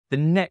The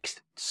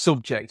next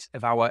subject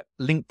of our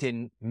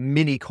LinkedIn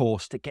mini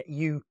course to get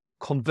you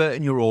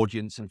converting your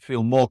audience and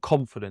feel more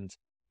confident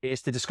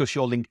is to discuss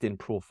your LinkedIn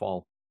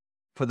profile.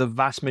 For the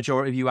vast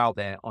majority of you out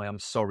there, I am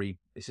sorry.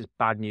 This is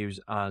bad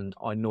news, and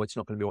I know it's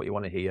not going to be what you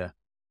want to hear.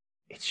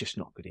 It's just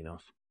not good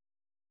enough.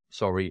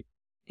 Sorry.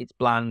 It's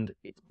bland.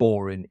 It's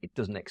boring. It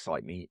doesn't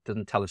excite me. It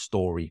doesn't tell a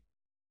story.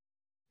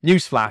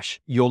 Newsflash,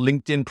 your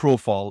LinkedIn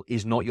profile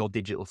is not your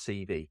digital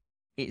CV.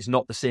 It's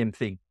not the same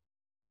thing.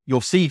 Your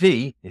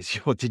CV is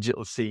your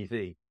digital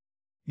CV.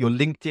 Your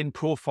LinkedIn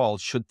profile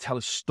should tell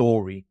a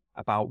story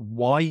about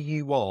why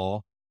you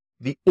are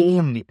the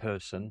only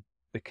person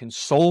that can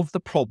solve the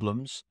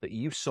problems that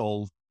you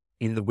solve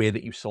in the way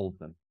that you solve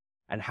them,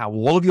 and how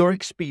all of your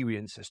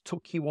experience has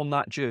took you on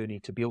that journey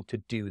to be able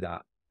to do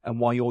that, and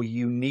why you're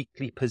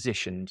uniquely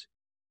positioned.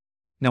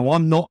 Now,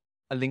 I'm not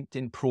a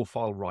LinkedIn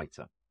profile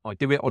writer. I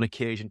do it on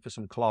occasion for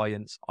some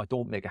clients. I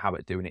don't make a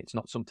habit of doing it. It's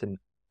not something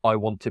I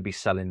want to be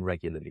selling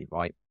regularly,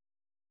 right?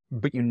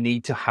 But you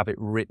need to have it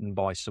written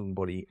by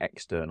somebody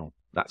external.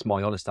 That's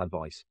my honest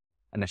advice.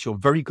 Unless you're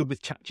very good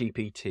with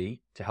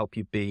ChatGPT to help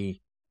you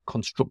be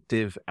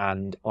constructive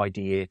and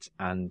ideate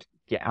and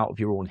get out of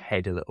your own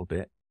head a little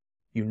bit,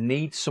 you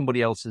need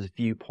somebody else's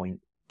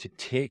viewpoint to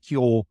take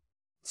your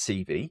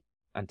CV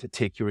and to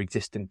take your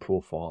existing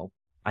profile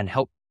and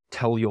help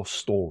tell your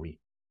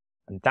story.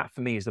 And that for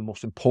me is the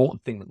most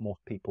important thing that most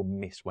people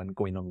miss when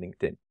going on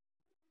LinkedIn.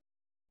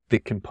 They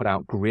can put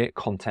out great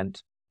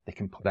content. They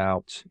can put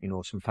out,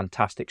 some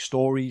fantastic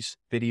stories,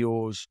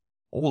 videos,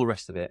 all the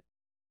rest of it.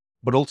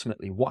 But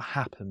ultimately, what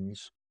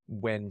happens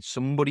when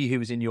somebody who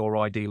is in your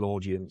ideal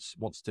audience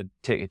wants to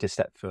take it a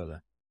step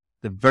further?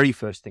 The very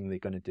first thing they're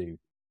going to do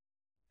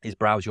is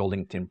browse your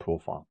LinkedIn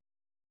profile.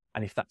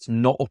 And if that's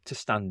not up to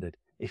standard,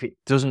 if it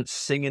doesn't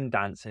sing and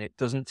dance and it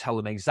doesn't tell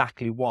them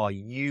exactly why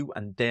you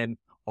and them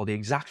are the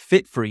exact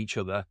fit for each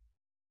other,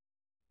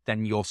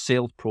 then your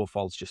sales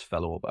profiles just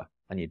fell over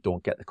and you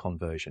don't get the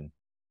conversion.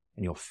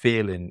 And you're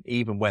failing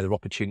even where the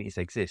opportunities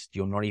exist.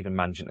 You're not even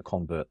managing to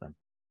convert them.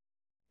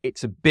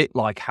 It's a bit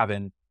like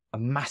having a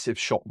massive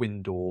shop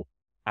window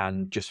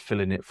and just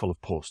filling it full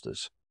of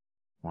posters,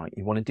 right?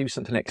 You want to do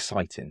something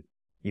exciting.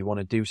 You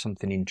want to do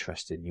something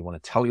interesting. You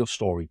want to tell your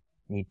story.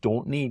 And you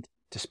don't need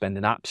to spend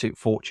an absolute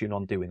fortune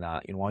on doing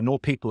that. I know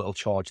people that will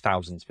charge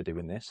thousands for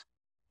doing this.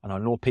 And I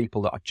know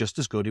people that are just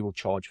as good who will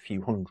charge a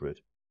few hundred.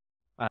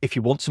 If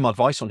you want some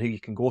advice on who you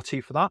can go to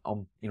for that,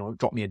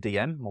 drop me a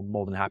DM. I'm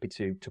more than happy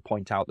to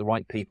point out the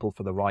right people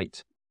for the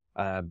right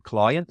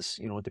clients,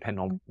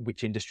 depending on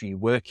which industry you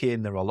work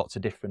in. There are lots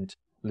of different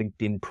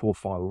LinkedIn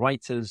profile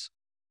writers.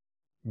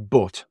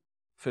 But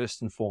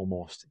first and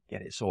foremost,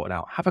 get it sorted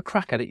out. Have a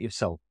crack at it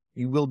yourself.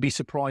 You will be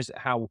surprised at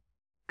how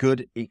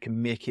good it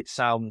can make it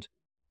sound.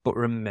 But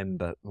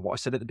remember what I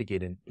said at the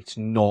beginning, it's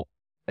not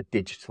a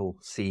digital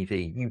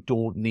CV. You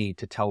don't need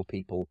to tell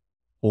people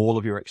all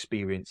of your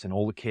experience and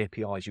all the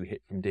KPIs you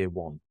hit from day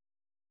one.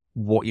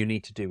 What you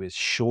need to do is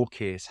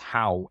showcase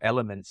how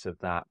elements of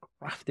that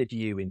crafted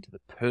you into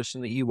the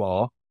person that you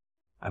are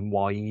and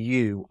why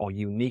you are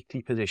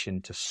uniquely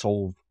positioned to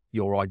solve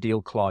your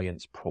ideal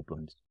client's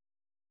problems.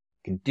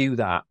 You can do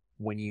that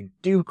when you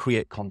do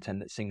create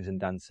content that sings and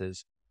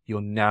dances.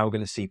 You're now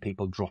going to see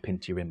people drop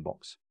into your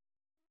inbox.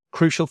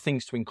 Crucial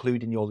things to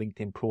include in your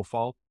LinkedIn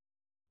profile: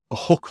 a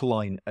hook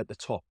line at the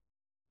top.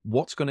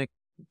 What's going to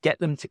get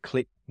them to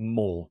click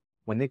more?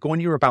 When they go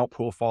on your about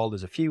profile,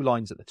 there's a few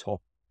lines at the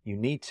top. You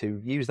need to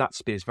use that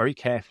space very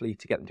carefully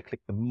to get them to click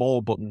the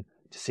more button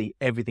to see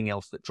everything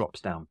else that drops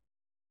down.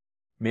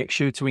 Make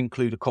sure to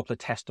include a couple of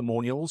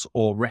testimonials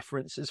or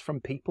references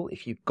from people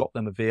if you've got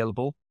them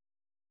available.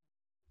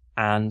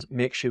 And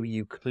make sure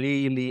you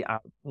clearly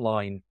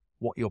outline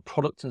what your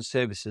products and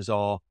services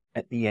are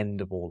at the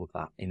end of all of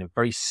that in a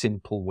very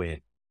simple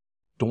way.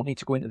 Don't need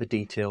to go into the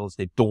details.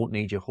 They don't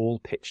need your whole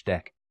pitch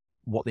deck.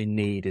 What they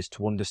need is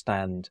to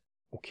understand,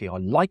 okay, I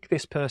like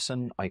this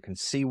person. I can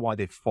see why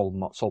they've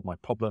solved my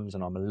problems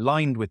and I'm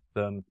aligned with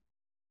them.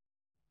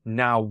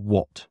 Now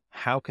what?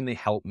 How can they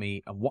help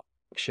me? And what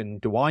action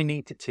do I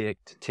need to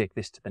take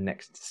this to the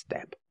next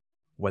step?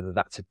 Whether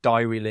that's a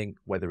diary link,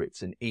 whether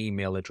it's an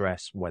email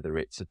address, whether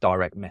it's a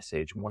direct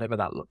message, whatever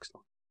that looks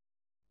like.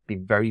 Be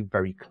very,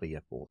 very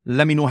clear for.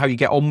 Let me know how you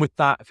get on with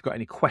that. If you've got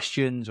any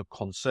questions or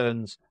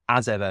concerns,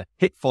 as ever,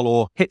 hit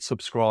follow, hit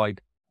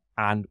subscribe,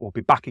 and we'll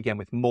be back again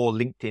with more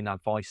LinkedIn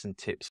advice and tips.